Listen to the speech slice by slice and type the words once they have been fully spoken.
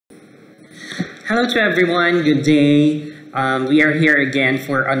Hello to everyone, good day. We are here again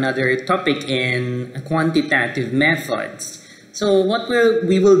for another topic in quantitative methods. So what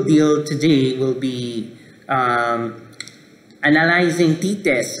we will deal today will be analyzing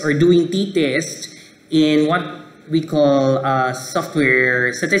t-tests or doing t-tests in what we call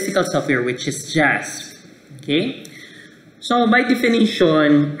statistical software, which is JASP. Okay? So by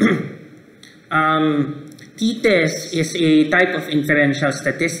definition, t-test is a type of inferential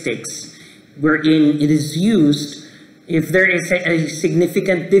statistics wherein it is used if there is a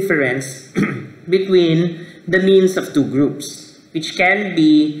significant difference between the means of two groups, which can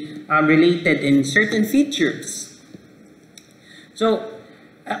be related in certain features. So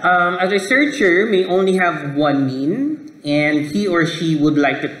a researcher may only have one mean, and he or she would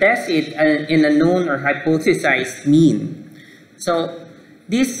like to test it in a known or hypothesized mean. So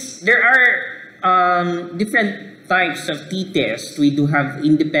there are different types of t-test. We do have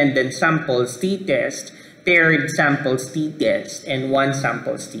independent samples t-test, paired samples t-test, and one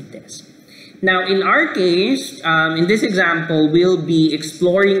samples t-test. Now, in our case, in this example, we'll be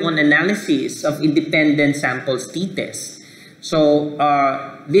exploring on analysis of independent samples t-test. So,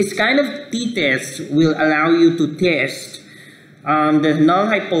 this kind of t-test will allow you to test the null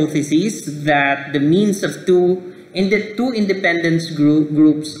hypothesis that the means of two independence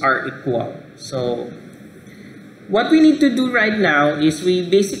groups are equal. So, what we need to do right now is we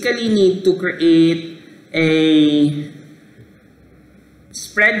basically need to create a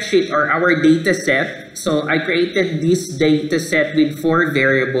spreadsheet or our data set. So I created this data set with 4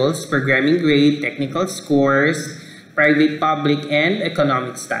 variables: programming grade, technical scores, private, public, and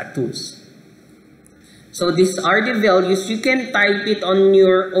economic status. So these are the values. You can type it on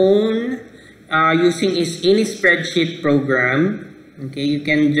your own using any spreadsheet program. Okay, you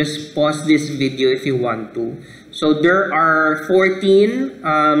can just pause this video if you want to. So there are 14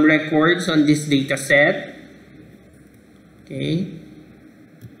 records on this data set. Okay.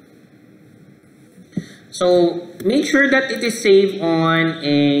 So make sure that it is saved on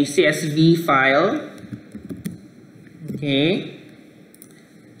a CSV file. Okay.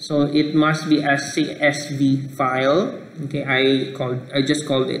 So it must be a CSV file. Okay, I just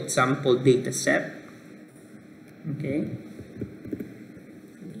called it sample data set. Okay.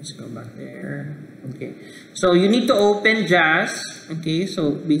 Let's go back there. Okay, so you need to open JASP. Okay,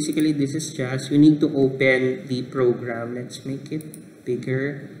 so basically this is JASP. You need to open the program. Let's make it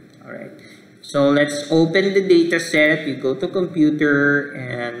bigger. All right, so let's open the data set. You go to computer,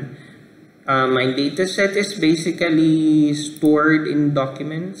 and my data set is basically stored in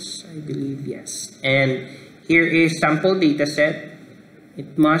documents, I believe. Yes, and here is sample data set.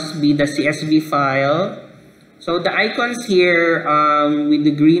 It must be the CSV file. So the icons here with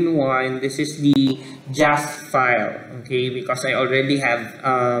the green one, this is the JASP file, okay, because I already have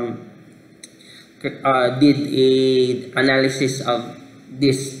did a analysis of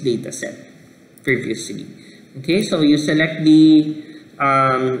this data set previously. Okay, so you select the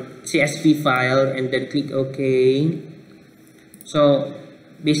CSV file and then click OK. So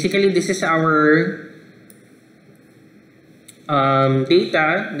basically this is our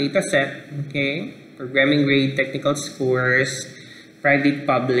data set, okay. Programming grade, technical scores, private,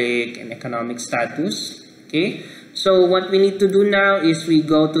 public, and economic status. Okay, so what we need to do now is we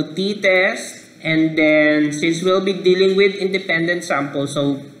go to t-test, and then since we'll be dealing with independent samples,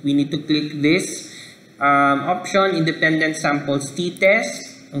 so we need to click this option, independent samples t-test.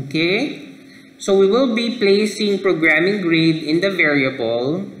 Okay, so we will be placing programming grade in the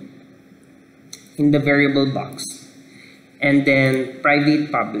variable box, and then private,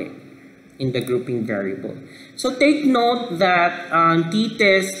 public in the grouping variable. So take note that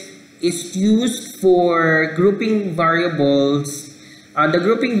t-test is used for grouping variables. The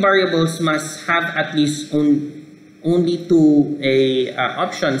grouping variables must have at least only 2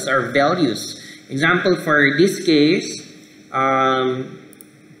 options or values. Example, for this case,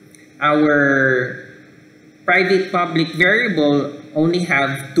 our private public variable only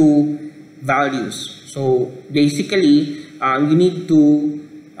have 2 values. So basically, you need to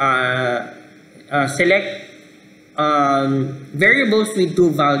select variables with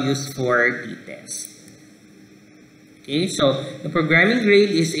 2 values for t-test. Okay, so the programming grade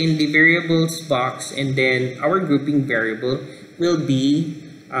is in the variables box, and then our grouping variable will be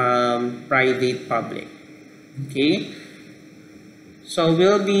private, public. Okay, so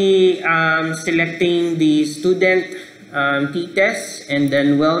we'll be selecting the student t-test and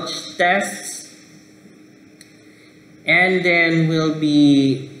then Welch tests, and then we'll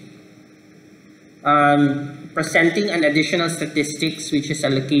be presenting an additional statistics, which is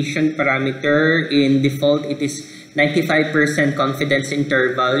allocation parameter. In default, it is 95% confidence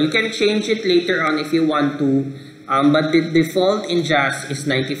interval. You can change it later on if you want to, but the default in JASP is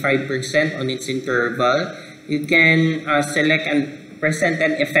 95% on its interval. You can select and present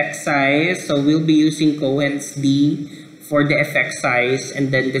an effect size. So we'll be using Cohen's D for the effect size,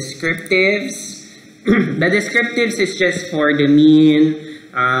 and then descriptives. The descriptives is just for the mean,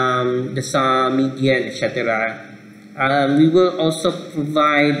 the sum, median, etc. We will also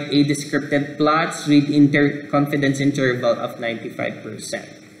provide a descriptive plots with confidence interval of 95%.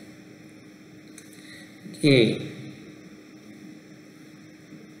 Okay.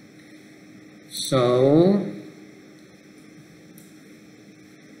 So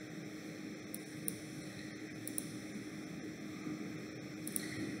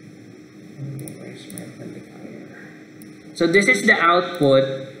this is the output,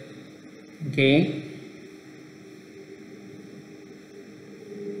 okay?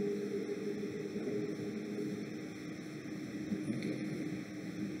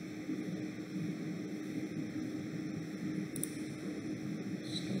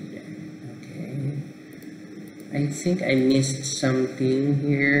 I think I missed something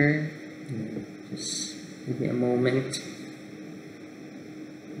here. Just give me a moment.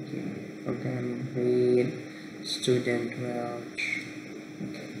 Okay, program grade, student Welch.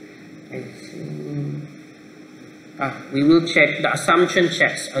 Okay, I think. We will check the assumption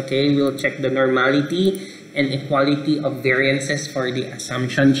checks. Okay, we'll check the normality and equality of variances for the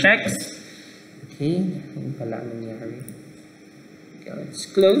assumption checks. Okay, yun pala nangyari. Okay, let's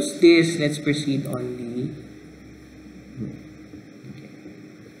close this. Let's proceed on the. Okay.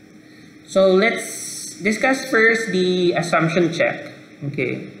 So let's discuss first the assumption check.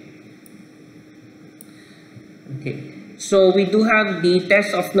 Okay. Okay. So we do have the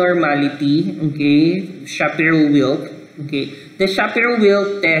test of normality. Okay, Shapiro-Wilk. Okay, the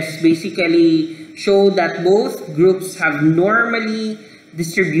Shapiro-Wilk test basically show that both groups have normally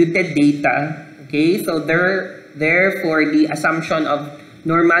distributed data. Okay, so therefore the assumption of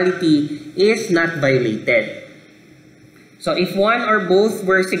normality is not violated. So if one or both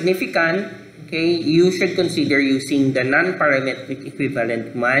were significant, okay, you should consider using the non-parametric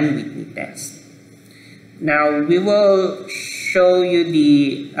equivalent man-Whitney test. Now we will show you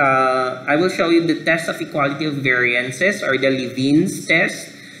the I will show you the test of equality of variances, or the Levene's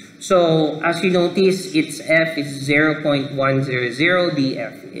test. So as you notice, its F is 0.100,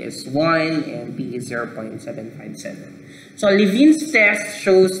 DF is 1, and P is 0.757. So Levene's test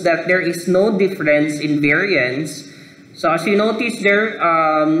shows that there is no difference in variance. So as you notice, there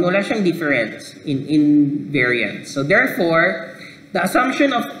wala siyang difference in variance. So therefore, the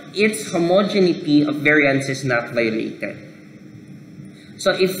assumption of its homogeneity of variance is not violated.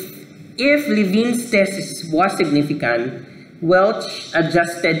 So if Levene's test was significant, Welch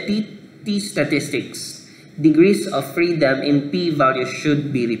adjusted T statistics, degrees of freedom in p-values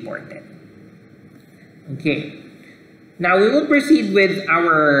should be reported. Okay. Now we will proceed with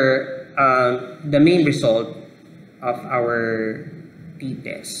our the main result of our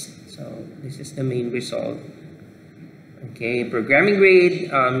t-test. So this is the main result. Okay, programming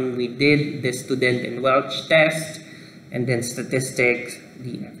grade, we did the student and Welch test, and then statistics,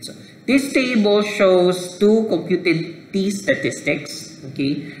 DF. So this table shows two computed t statistics.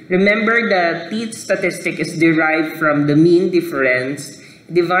 Okay, remember the t statistic is derived from the mean difference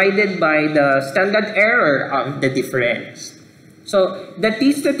divided by the standard error of the difference. So the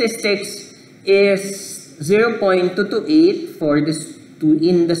t statistics is 0.228 for this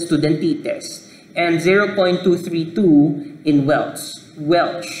in the student t-test, and 0.232 in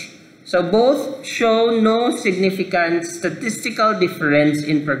Welch. So both show no significant statistical difference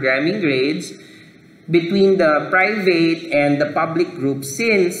in programming grades between the private and the public group,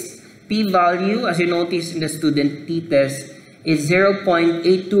 since p-value, as you notice in the student t-test, is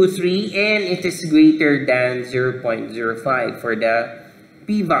 0.823 and it is greater than 0.05 for the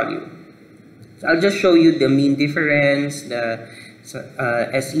p-value. So I'll just show you the mean difference, the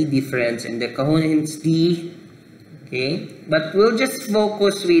SE difference, and the Cohen's D. Okay, but we'll just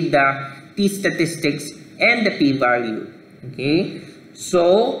focus with the t statistics and the p-value. Okay,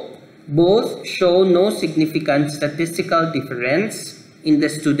 so both show no significant statistical difference in the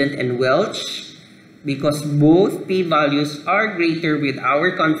student and Welch, because both p-values are greater with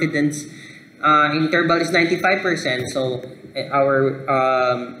our confidence interval is 95%. So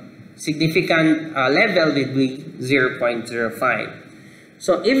our significant level will be 0.05.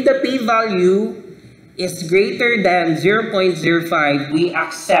 So if the p-value is greater than 0.05, we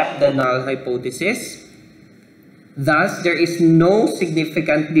accept the null hypothesis. Thus, there is no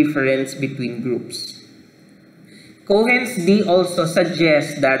significant difference between groups. Cohen's D also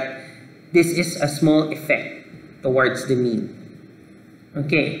suggests that this is a small effect. towards the mean.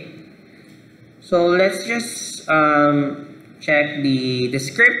 Okay, so let's just check the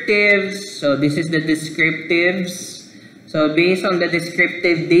descriptives. So this is the descriptives. So based on the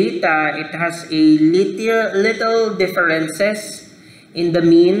descriptive data, it has a little differences in the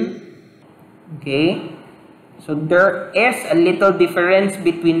mean. Okay, so there is a little difference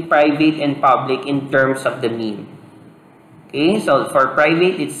between private and public in terms of the mean. Okay, so for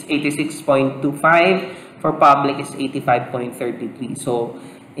private it's 86.25, for public it's 85.33. So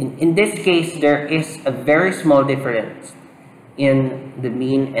in this case, there is a very small difference in the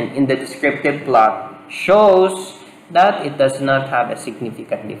mean, and in the descriptive plot shows that it does not have a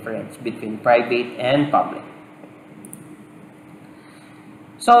significant difference between private and public.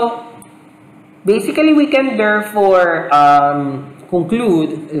 So basically, we can therefore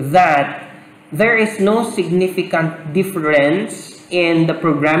conclude that there is no significant difference in the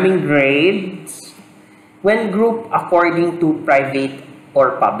programming grades when grouped according to private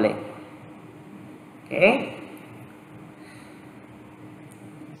or public. Okay?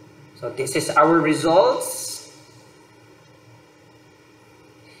 So this is our results.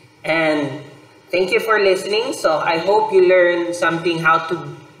 And thank you for listening. So I hope you learned something how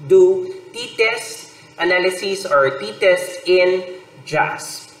to do t-test analysis or t-test in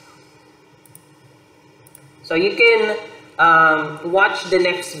JASP. So you can watch the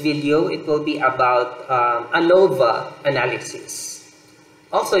next video. It will be about ANOVA analysis,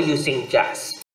 also using JASP.